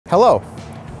Hello,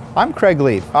 I'm Craig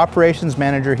Lee, Operations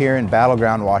Manager here in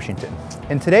Battleground, Washington.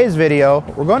 In today's video,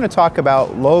 we're going to talk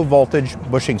about low voltage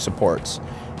bushing supports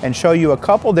and show you a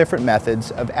couple different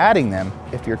methods of adding them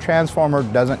if your transformer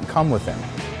doesn't come with them.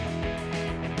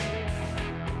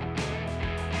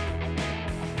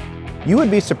 You would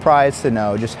be surprised to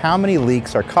know just how many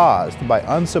leaks are caused by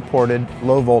unsupported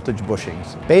low voltage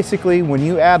bushings. Basically, when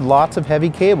you add lots of heavy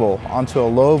cable onto a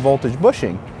low voltage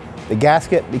bushing, the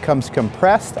gasket becomes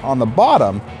compressed on the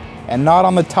bottom and not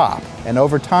on the top. And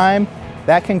over time,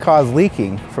 that can cause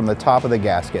leaking from the top of the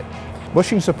gasket.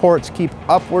 Bushing supports keep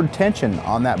upward tension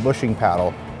on that bushing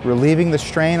paddle, relieving the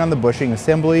strain on the bushing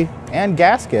assembly and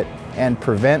gasket, and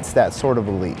prevents that sort of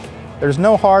a leak. There's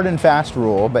no hard and fast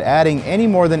rule, but adding any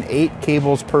more than 8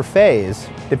 cables per phase,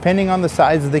 depending on the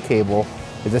size of the cable,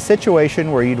 is a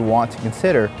situation where you'd want to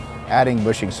consider adding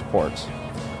bushing supports.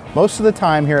 Most of the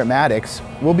time here at Maddox,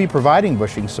 we'll be providing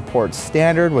bushing supports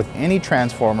standard with any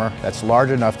transformer that's large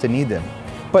enough to need them.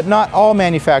 But not all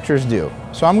manufacturers do.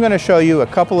 So I'm going to show you a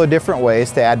couple of different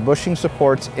ways to add bushing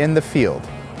supports in the field.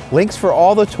 Links for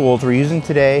all the tools we're using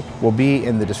today will be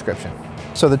in the description.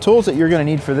 So the tools that you're going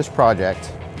to need for this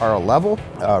project are a level,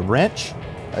 a wrench,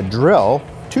 a drill,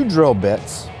 2 drill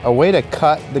bits, a way to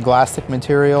cut the glastic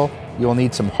material. You'll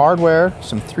need some hardware,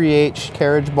 some 3/8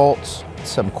 carriage bolts,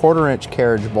 some 1/4-inch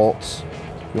carriage bolts.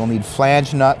 You'll need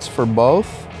flange nuts for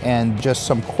both and just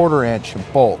some 1/4-inch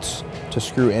bolts to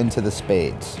screw into the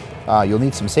spades. You'll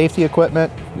need some safety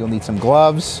equipment. You'll need some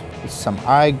gloves, some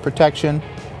eye protection,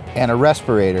 and a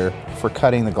respirator for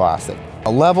cutting the glastic.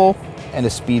 A level and a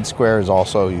speed square is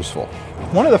also useful.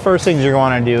 One of the first things you're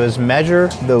going to do is measure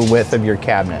the width of your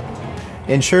cabinet.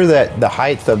 Ensure that the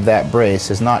height of that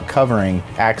brace is not covering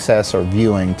access or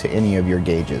viewing to any of your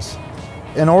gauges.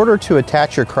 In order to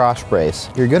attach your cross brace,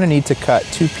 you're going to need to cut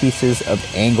 2 pieces of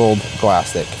angled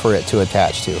glastic for it to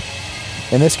attach to.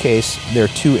 In this case, they're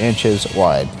 2 inches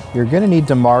wide. You're going to need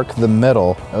to mark the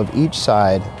middle of each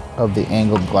side of the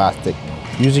angled glastic.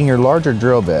 Using your larger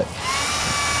drill bit,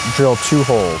 drill 2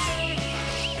 holes.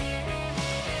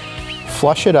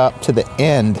 Flush it up to the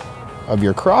end of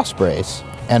your cross brace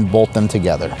and bolt them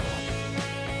together.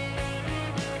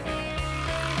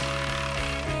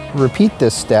 Repeat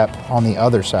this step on the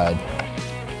other side.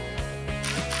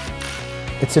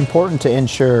 It's important to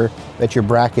ensure that your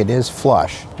bracket is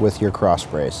flush with your cross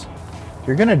brace.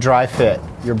 You're going to dry fit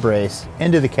your brace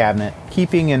into the cabinet,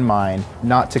 keeping in mind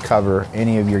not to cover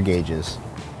any of your gauges.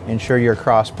 Ensure your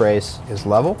cross brace is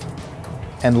level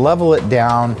and level it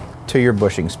down to your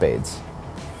bushing spades.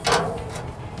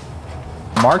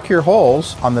 Mark your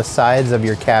holes on the sides of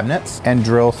your cabinets and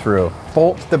drill through.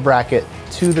 Bolt the bracket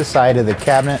to the side of the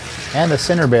cabinet and the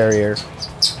center barrier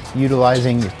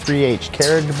utilizing your 3/8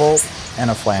 carriage bolt and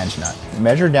a flange nut.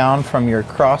 Measure down from your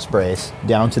cross brace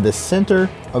down to the center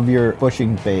of your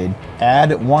bushing spade.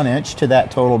 Add 1 inch to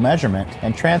that total measurement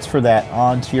and transfer that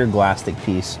onto your glastic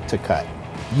piece to cut.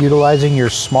 Utilizing your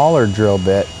smaller drill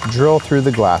bit, drill through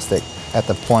the glastic at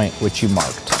the point which you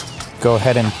marked. Go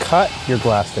ahead and cut your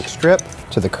glastic strip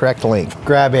to the correct length.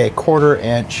 Grab a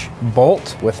 1/4-inch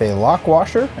bolt with a lock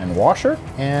washer and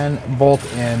bolt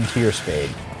into your spade.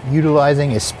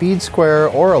 Utilizing a speed square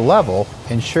or a level,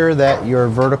 ensure that your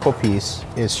vertical piece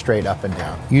is straight up and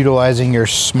down. Utilizing your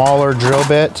smaller drill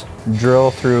bit,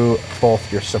 drill through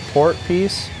both your support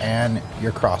piece and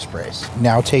your cross brace.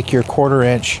 Now take your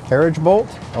 1/4-inch carriage bolt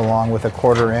along with a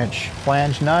 1/4-inch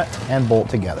flange nut and bolt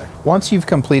together. Once you've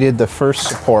completed the first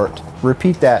support,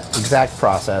 repeat that exact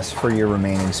process for your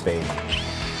remaining spade.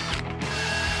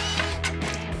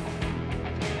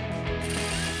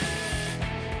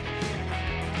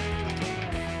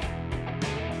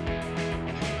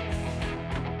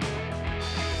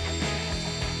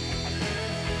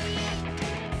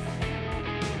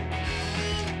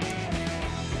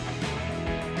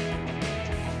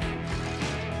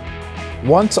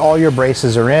 Once all your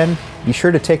braces are in, be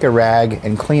sure to take a rag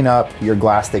and clean up your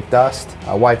glastic dust,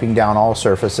 wiping down all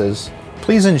surfaces.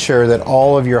 Please ensure that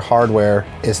all of your hardware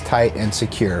is tight and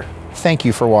secure. Thank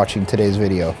you for watching today's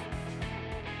video.